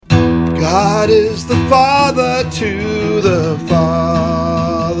God is the father to the fatherless.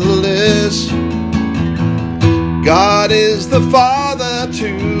 God is the father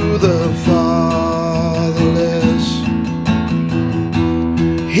to the fatherless.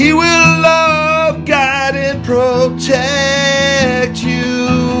 He will love, guide, and protect you.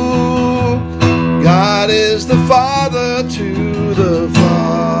 God is the father to the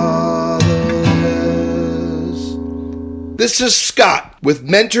fatherless. This is Scott with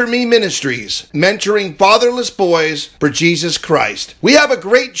Mentor Me Ministries, mentoring fatherless boys for Jesus Christ. We have a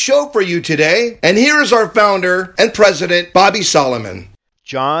great show for you today, and here is our founder and president, Bobby Solomon.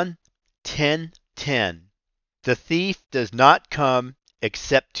 John 10:10. The thief does not come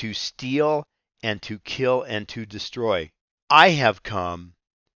except to steal and to kill and to destroy. I have come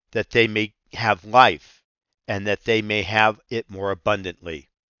that they may have life and that they may have it more abundantly.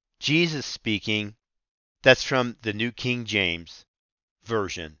 Jesus speaking. That's from the New King James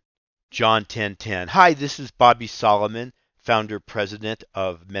Version. John 10:10. Hi, this is Bobby Solomon, founder president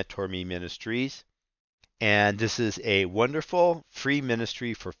of Mentor Me Ministries. And this is a wonderful free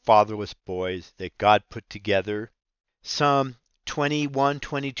ministry for fatherless boys that God put together some 21,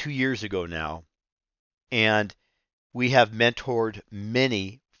 22 years ago now. And we have mentored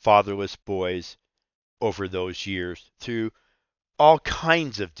many fatherless boys over those years through all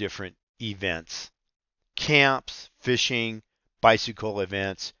kinds of different events. Camps, fishing, bicycle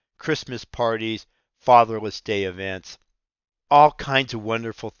events, Christmas parties, Fatherless Day events, all kinds of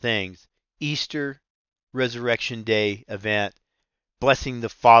wonderful things. Easter, Resurrection Day event, Blessing the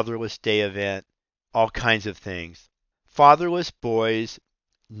Fatherless Day event, all kinds of things. Fatherless boys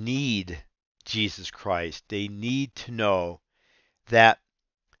need Jesus Christ. They need to know that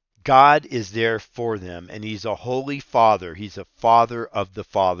God is there for them, and He's a holy Father. He's a Father of the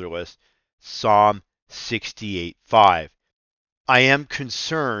fatherless. Psalm 68:5. I am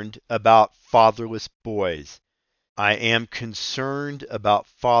concerned about fatherless boys. I am concerned about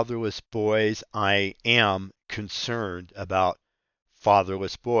fatherless boys. I am concerned about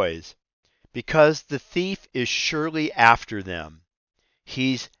fatherless boys. Because the thief is surely after them.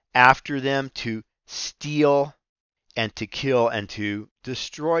 He's after them to steal and to kill and to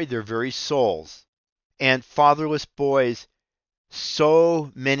destroy their very souls. And fatherless boys,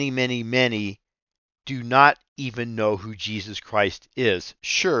 so many do not even know who Jesus Christ is.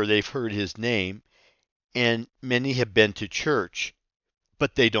 Sure, they've heard His name, and many have been to church,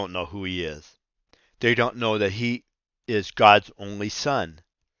 but they don't know who He is. They don't know that He is God's only Son.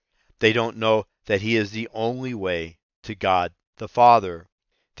 They don't know that He is the only way to God the Father.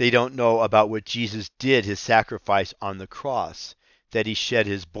 They don't know about what Jesus did, His sacrifice on the cross, that He shed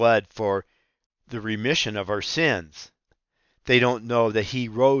His blood for the remission of our sins. They don't know that He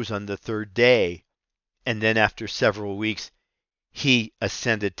rose on the third day, and then after several weeks, He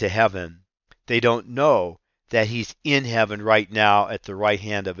ascended to heaven. They don't know that He's in heaven right now at the right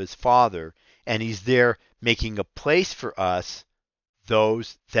hand of His Father, and He's there making a place for us,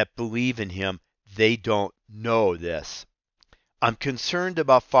 those that believe in Him. They don't know this. I'm concerned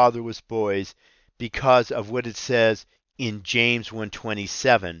about fatherless boys because of what it says in James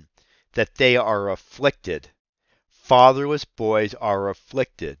 1:27, that they are afflicted. Fatherless boys are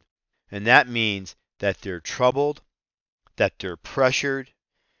afflicted, and that means that they're troubled, that they're pressured,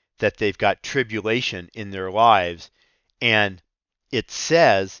 that they've got tribulation in their lives. And it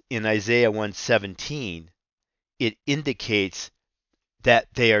says in Isaiah 1:17, it indicates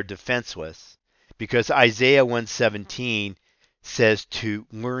that they are defenseless, because Isaiah 1:17 says to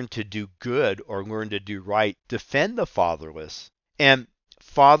learn to do good or learn to do right, defend the fatherless. And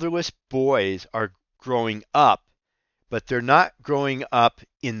fatherless boys are growing up, but they're not growing up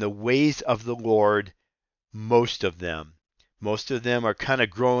in the ways of the Lord, most of them. Most of them are kind of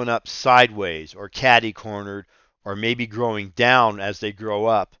growing up sideways or catty-cornered, or maybe growing down as they grow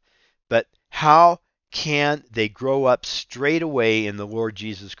up. But how can they grow up straight away in the Lord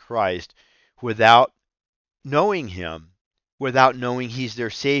Jesus Christ without knowing Him, without knowing He's their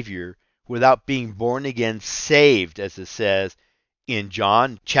Savior, without being born again, saved, as it says in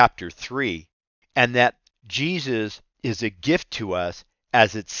John chapter 3, and that Jesus is a gift to us,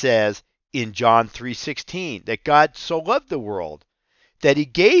 as it says in John 3:16, that God so loved the world that He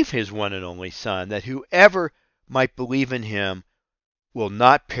gave His one and only Son, that whoever might believe in Him will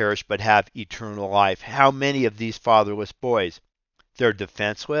not perish but have eternal life. How many of these fatherless boys? They're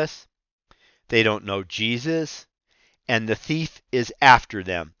defenseless. They don't know Jesus. And the thief is after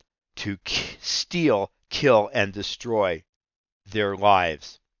them to steal, kill, and destroy their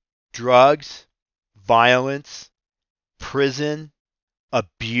lives. Drugs, violence, prison,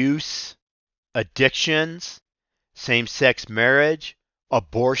 abuse, addictions, same-sex marriage,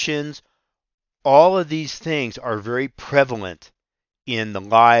 abortions, All of these things are very prevalent in the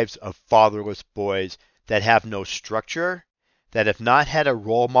lives of fatherless boys that have no structure, that have not had a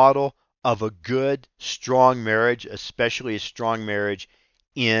role model of a good, strong marriage, especially a strong marriage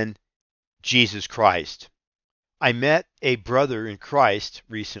in Jesus Christ. I met a brother in Christ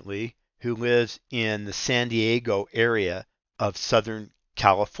recently who lives in the San Diego area of Southern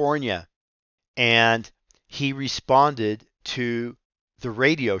California, and he responded to the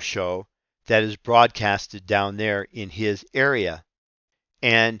radio show that is broadcasted down there in his area.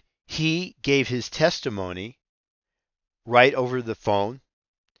 And he gave his testimony right over the phone.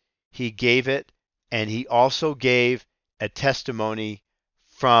 He gave it, and he also gave a testimony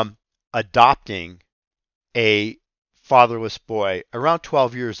from adopting a fatherless boy around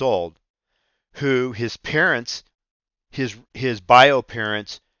 12 years old who his parents, his bio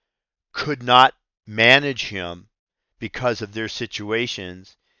parents, could not manage him because of their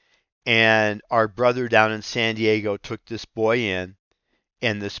situations. And our brother down in San Diego took this boy in,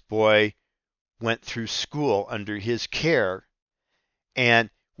 and this boy went through school under his care. And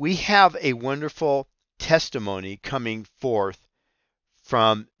we have a wonderful testimony coming forth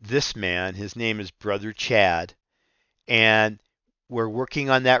from this man. His name is Brother Chad. And we're working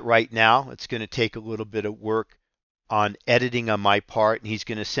on that right now. It's going to take a little bit of work on editing on my part, and he's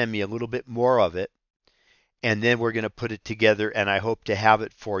going to send me a little bit more of it. And then we're going to put it together, and I hope to have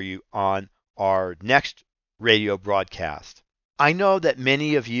it for you on our next radio broadcast. I know that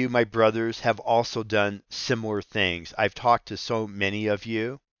many of you, my brothers, have also done similar things. I've talked to so many of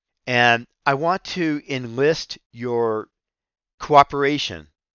you, and I want to enlist your cooperation,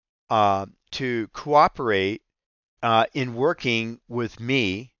 to cooperate in working with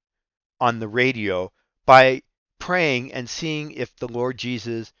me on the radio by praying and seeing if the Lord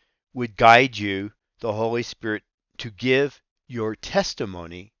Jesus would guide you, the Holy Spirit, to give your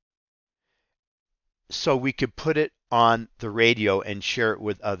testimony so we could put it on the radio and share it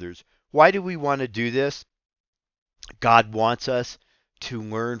with others. Why do we want to do this? God wants us to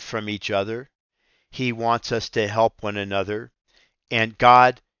learn from each other. He wants us to help one another. And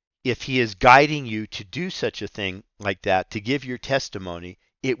God, if He is guiding you to do such a thing like that, to give your testimony,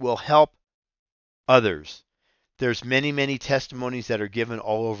 it will help others. There's many, many testimonies that are given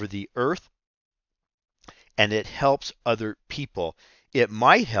all over the earth, and it helps other people. It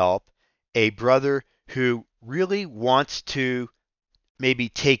might help a brother who really wants to maybe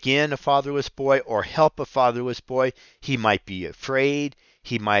take in a fatherless boy or help a fatherless boy. He might be afraid.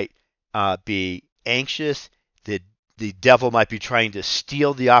 He might be anxious. The devil might be trying to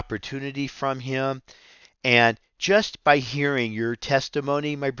steal the opportunity from him. And just by hearing your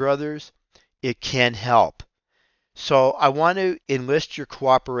testimony, my brothers, it can help. So I want to enlist your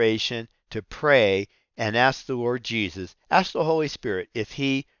cooperation to pray and ask the Lord Jesus, ask the Holy Spirit if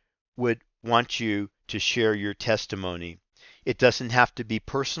He would want you to share your testimony. It doesn't have to be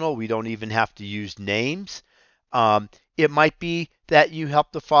personal. We don't even have to use names. It might be that you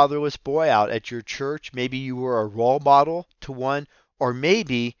helped the fatherless boy out at your church. Maybe you were a role model to one, or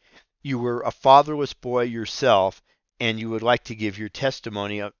maybe you were a fatherless boy yourself and you would like to give your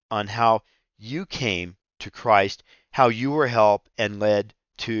testimony on how you came to Christ, how you were helped and led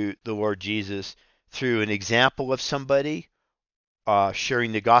to the Lord Jesus through an example of somebody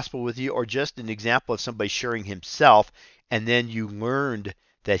sharing the gospel with you, or just an example of somebody sharing himself, and then you learned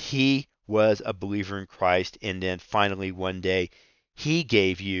that he was a believer in Christ, and then finally one day he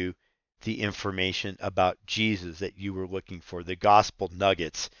gave you the information about Jesus that you were looking for, the gospel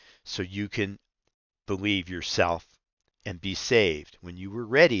nuggets, so you can believe yourself and be saved when you were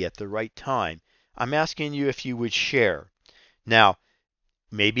ready at the right time. I'm asking you if you would share. Now,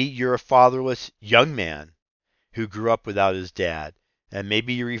 maybe you're a fatherless young man who grew up without his dad. And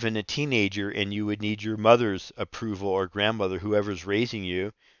maybe you're even a teenager and you would need your mother's approval, or grandmother, whoever's raising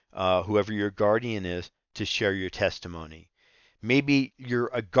you, whoever your guardian is, to share your testimony. Maybe you're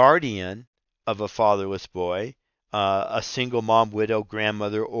a guardian of a fatherless boy, a single mom, widow,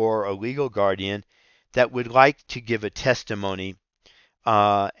 grandmother, or a legal guardian that would like to give a testimony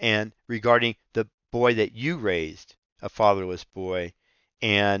and regarding the boy that you raised, a fatherless boy.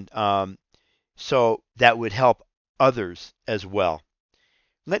 And so that would help others as well.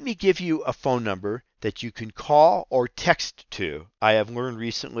 Let me give you a phone number that you can call or text to. I have learned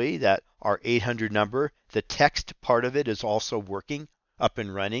recently that our 800 number, the text part of it, is also working, up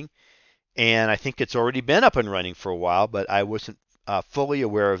and running. And I think it's already been up and running for a while, but I wasn't fully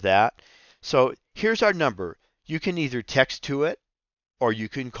aware of that. So here's our number. You can either text to it or you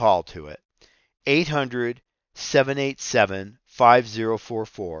can call to it.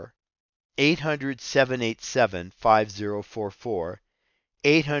 800-787-5044. 800-787-5044.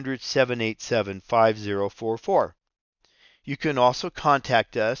 800-787-5044. You can also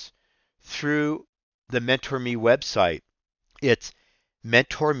contact us through the MentorMe website. It's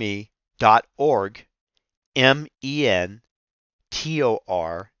mentorme.org, mentorme.org.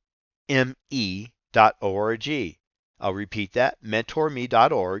 I'll repeat that,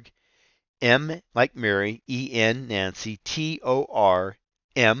 mentorme.org, M like Mary, E-N Nancy,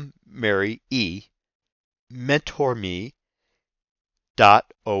 T-O-R-M Mary E, mentorme.org.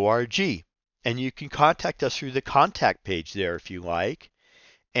 And you can contact us through the contact page there if you like,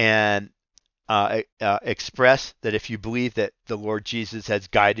 and express that if you believe that the Lord Jesus has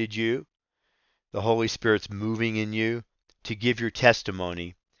guided you, the Holy Spirit's moving in you, to give your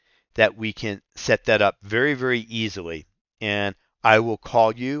testimony, that we can set that up very, very easily. And I will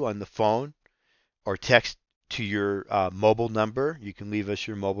call you on the phone or text to your mobile number. You can leave us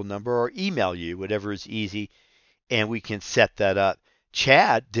your mobile number or email you, whatever is easy, and we can set that up.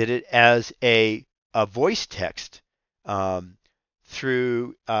 Chad did it as a voice text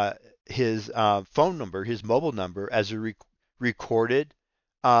through his phone number, his mobile number, as a recorded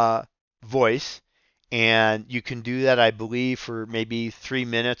voice. And you can do that, I believe, for maybe 3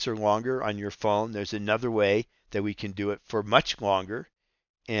 minutes or longer on your phone. There's another way that we can do it for much longer.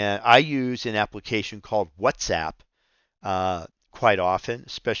 And I use an application called WhatsApp quite often,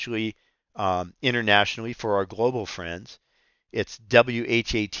 especially internationally for our global friends. It's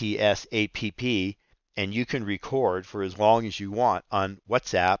WHATSAPP, and you can record for as long as you want on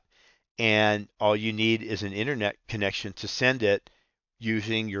WhatsApp, and all you need is an internet connection to send it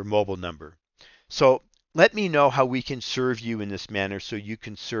using your mobile number. So let me know how we can serve you in this manner so you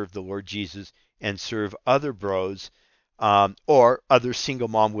can serve the Lord Jesus and serve other bros or other single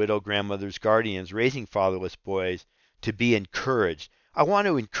mom, widow, grandmothers, guardians raising fatherless boys to be encouraged. I want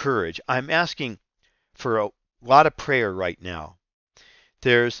to encourage. I'm asking for a lot of prayer right now.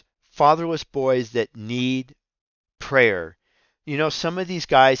 There's fatherless boys that need prayer. You know, some of these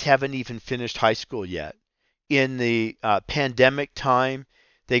guys haven't even finished high school yet. In the pandemic time,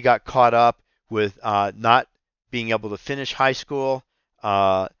 they got caught up with not being able to finish high school,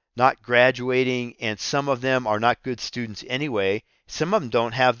 not graduating, and some of them are not good students anyway. Some of them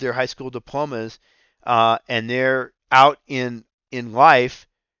don't have their high school diplomas, and they're out in life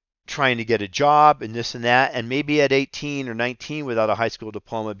trying to get a job and this and that, and maybe at 18 or 19 without a high school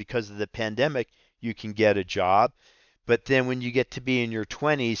diploma because of the pandemic, you can get a job. But then when you get to be in your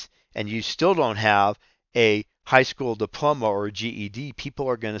 20s and you still don't have a high school diploma or a GED, people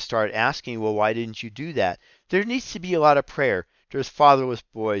are going to start asking, well, why didn't you do that? There needs to be a lot of prayer. There's fatherless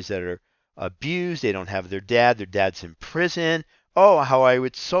boys that are abused. They don't have their dad. Their dad's in prison. Oh, how I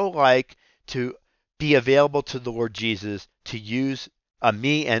would so like to be available to the Lord Jesus to use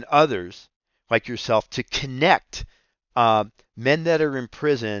me and others like yourself to connect men that are in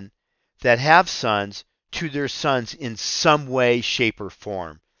prison that have sons to their sons in some way, shape, or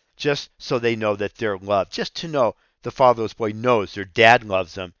form, just so they know that they're loved. Just to know the fatherless boy knows their dad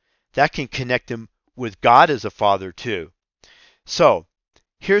loves them. That can connect them with God as a father too. So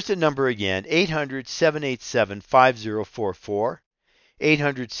here's the number again, 800-787-5044,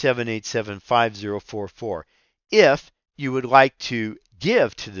 800-787-5044. If you would like to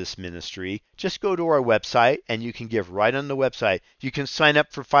give to this ministry, just go to our website and you can give right on the website. You can sign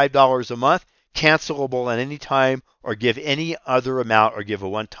up for $5 a month, cancelable at any time, or give any other amount, or give a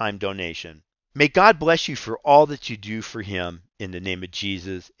one-time donation. May God bless you for all that you do for Him in the name of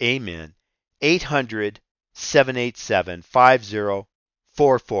Jesus. Amen.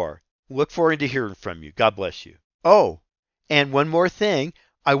 800-787-5044. Look forward to hearing from you. God bless you. Oh, and one more thing.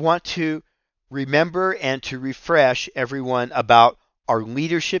 I want to remember and to refresh everyone about our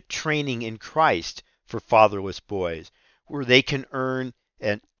leadership training in Christ for fatherless boys, where they can earn,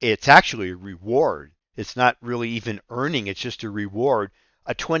 and it's actually a reward. It's not really even earning, it's just a reward,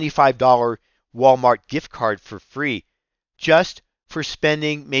 a $25 Walmart gift card for free, just for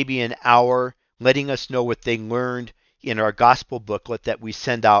spending maybe an hour letting us know what they learned in our gospel booklet that we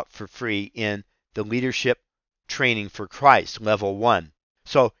send out for free in the Leadership Training for Christ, Level 1.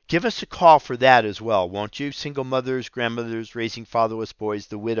 So give us a call for that as well, won't you? Single mothers, grandmothers, raising fatherless boys,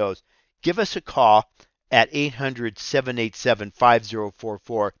 the widows. Give us a call at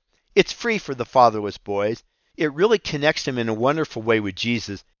 800-787-5044. It's free for the fatherless boys. It really connects them in a wonderful way with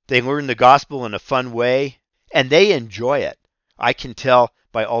Jesus. They learn the gospel in a fun way, and they enjoy it. I can tell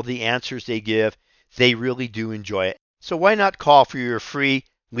by all the answers they give, they really do enjoy it. So why not call for your free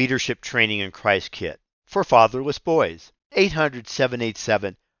Leadership Training in Christ kit for fatherless boys?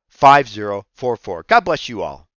 800-787-5044. God bless you all.